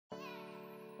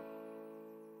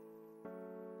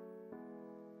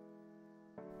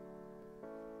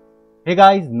Hey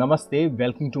guys, Namaste.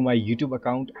 Welcome to my YouTube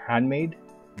account Handmade.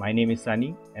 My name is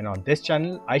Sunny and on this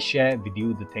channel I share with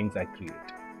you the things I create.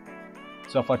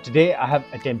 So for today I have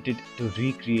attempted to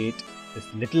recreate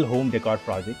this little home decor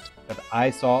project that I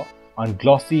saw on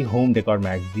Glossy Home Decor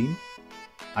magazine.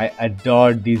 I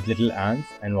adored these little ants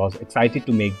and was excited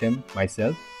to make them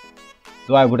myself.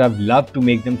 Though I would have loved to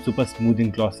make them super smooth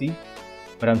and glossy,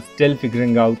 but I'm still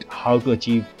figuring out how to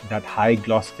achieve that high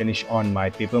gloss finish on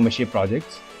my paper mache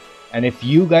projects. And if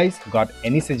you guys got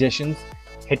any suggestions,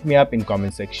 hit me up in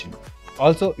comment section.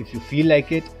 Also, if you feel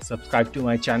like it, subscribe to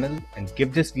my channel and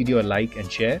give this video a like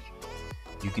and share.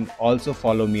 You can also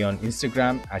follow me on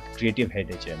Instagram at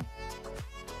Creativeheads.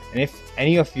 And if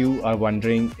any of you are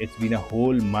wondering, it's been a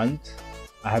whole month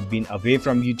I have been away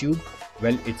from YouTube.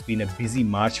 Well, it's been a busy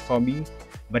March for me,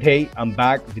 but hey, I'm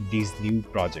back with these new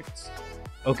projects.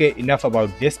 Okay, enough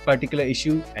about this particular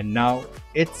issue, and now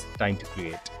it's time to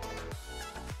create.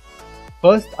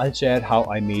 First, I'll share how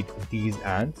I made these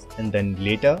ants and then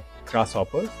later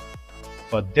grasshoppers.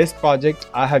 For this project,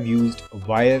 I have used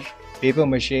wire, paper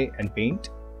mache and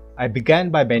paint. I began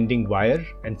by bending wire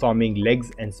and forming legs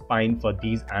and spine for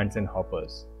these ants and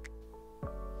hoppers.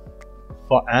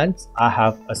 For ants, I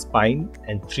have a spine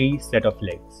and 3 sets of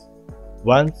legs.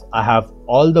 Once I have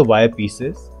all the wire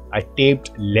pieces, I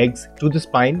taped legs to the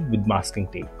spine with masking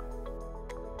tape.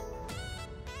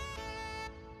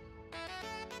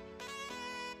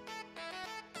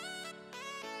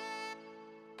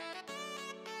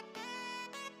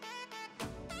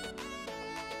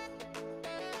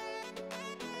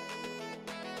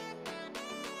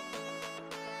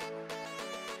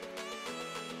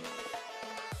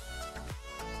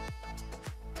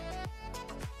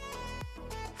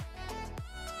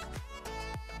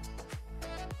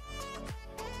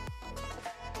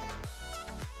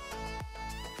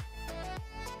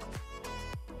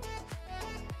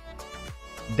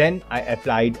 Then I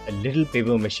applied a little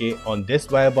paper mache on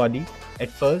this wire body at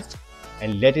first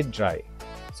and let it dry.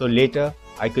 So later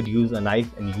I could use a knife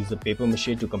and use a paper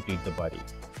mache to complete the body.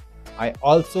 I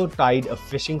also tied a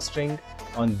fishing string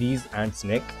on these ants'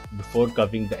 neck before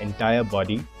covering the entire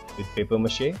body with paper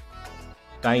mache.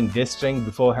 Tying this string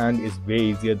beforehand is way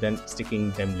easier than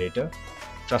sticking them later.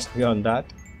 Trust me on that.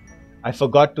 I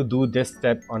forgot to do this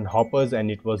step on hoppers and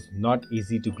it was not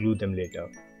easy to glue them later.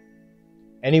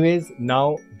 Anyways,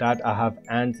 now that I have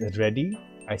ants ready,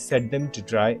 I set them to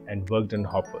dry and worked on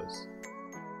hoppers.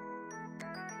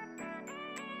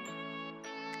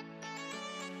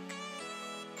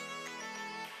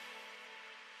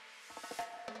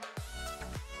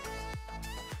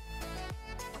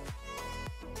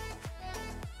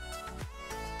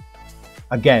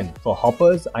 Again, for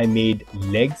hoppers, I made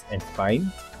legs and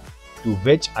spine, to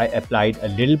which I applied a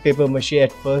little paper mache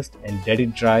at first and let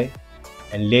it dry,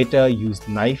 and later used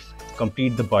knife to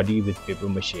complete the body with paper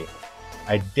mache.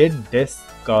 I did this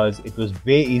because it was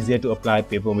way easier to apply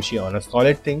paper mache on a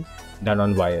solid thing than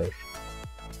on wire.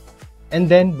 And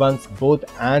then once both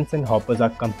ants and hoppers are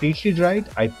completely dried,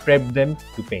 I prepped them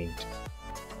to paint.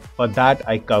 For that,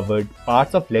 I covered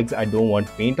parts of legs I don't want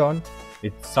paint on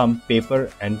with some paper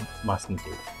and masking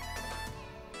tape.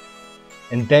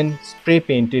 And then spray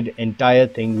painted entire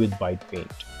thing with white paint.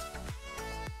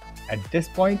 At this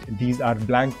point, these are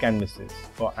blank canvases.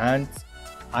 For ants,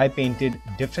 I painted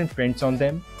different prints on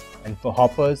them, and for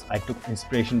hoppers, I took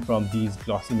inspiration from these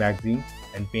glossy magazines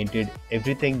and painted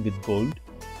everything with gold.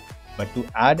 But to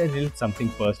add a little something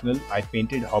personal, I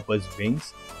painted hoppers'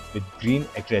 wings with green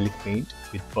acrylic paint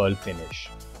with pearl finish.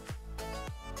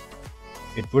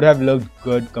 It would have looked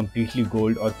good completely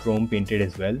gold or chrome painted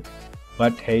as well,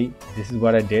 but hey, this is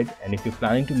what I did, and if you're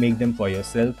planning to make them for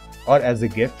yourself or as a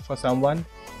gift for someone,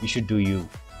 you should do you.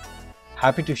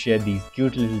 Happy to share these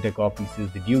cute little decor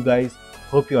pieces with you guys.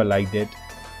 Hope you all liked it.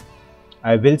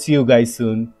 I will see you guys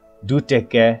soon. Do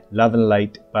take care. Love and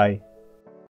light. Bye.